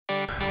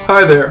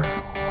Hi there,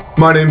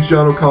 my name's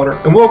John O'Connor,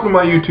 and welcome to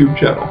my YouTube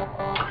channel.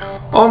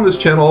 On this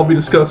channel I'll be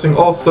discussing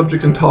all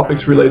subjects and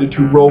topics related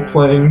to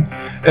role-playing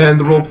and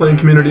the role-playing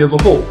community as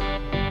a whole.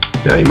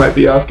 Now you might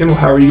be asking, well,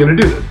 how are you going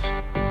to do this?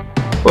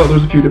 Well,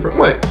 there's a few different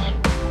ways.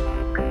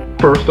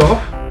 First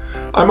off,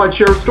 I might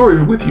share a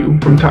story with you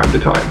from time to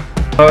time.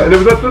 And it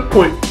was at this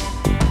point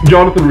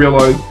Jonathan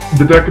realized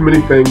the deck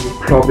committee thing was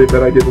probably a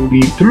bad idea to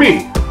leave to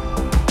me.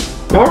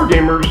 Power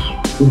gamers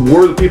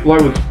were the people I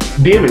was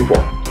DMing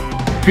for.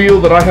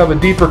 Feel that I have a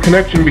deeper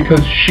connection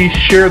because she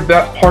shared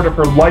that part of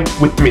her life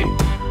with me.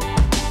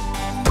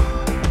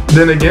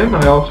 Then again,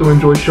 I also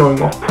enjoy showing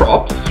off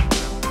props.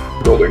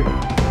 Building.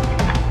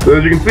 So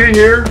as you can see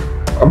here,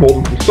 I'm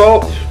holding some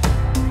salt,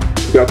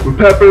 got some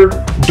pepper,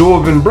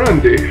 Dwarven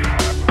brandy.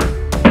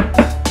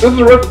 This is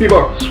a recipe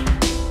box.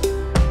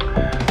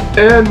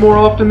 And more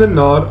often than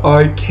not,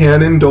 I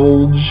can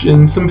indulge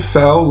in some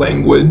foul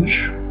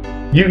language.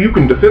 You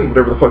can defend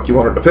whatever the fuck you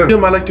want to defend.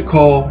 I like to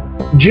call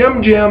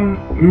Jam Jam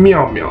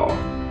Meow Meow.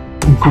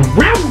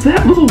 Grab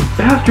that little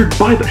bastard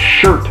by the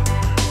shirt.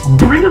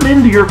 Bring him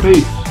into your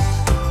face.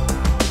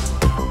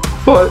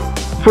 But,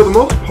 for the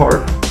most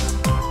part,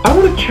 I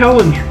want to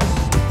challenge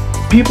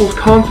people's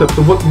concepts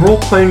of what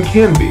role-playing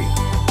can be,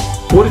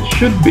 what it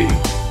should be,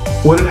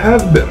 what it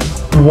has been.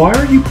 Why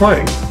are you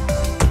playing?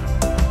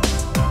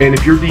 And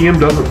if your DM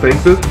doesn't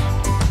think this,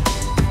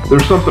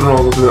 there's something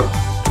wrong with them.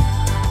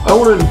 I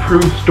want to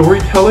improve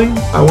storytelling.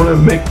 I want to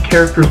make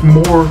characters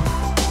more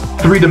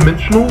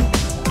three-dimensional.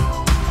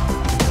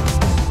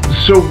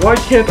 So why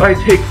can't I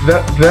take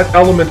that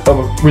element of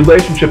a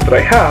relationship that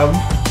I have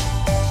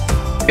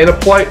and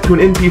apply it to an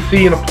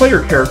NPC and a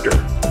player character?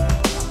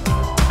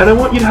 And I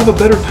want you to have a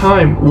better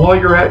time while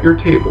you're at your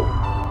table.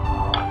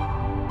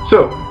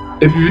 So,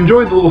 if you've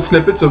enjoyed the little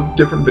snippets of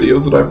different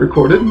videos that I've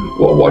recorded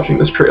while watching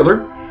this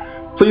trailer,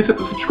 please hit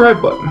the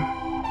subscribe button.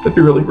 That'd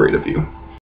be really great of you.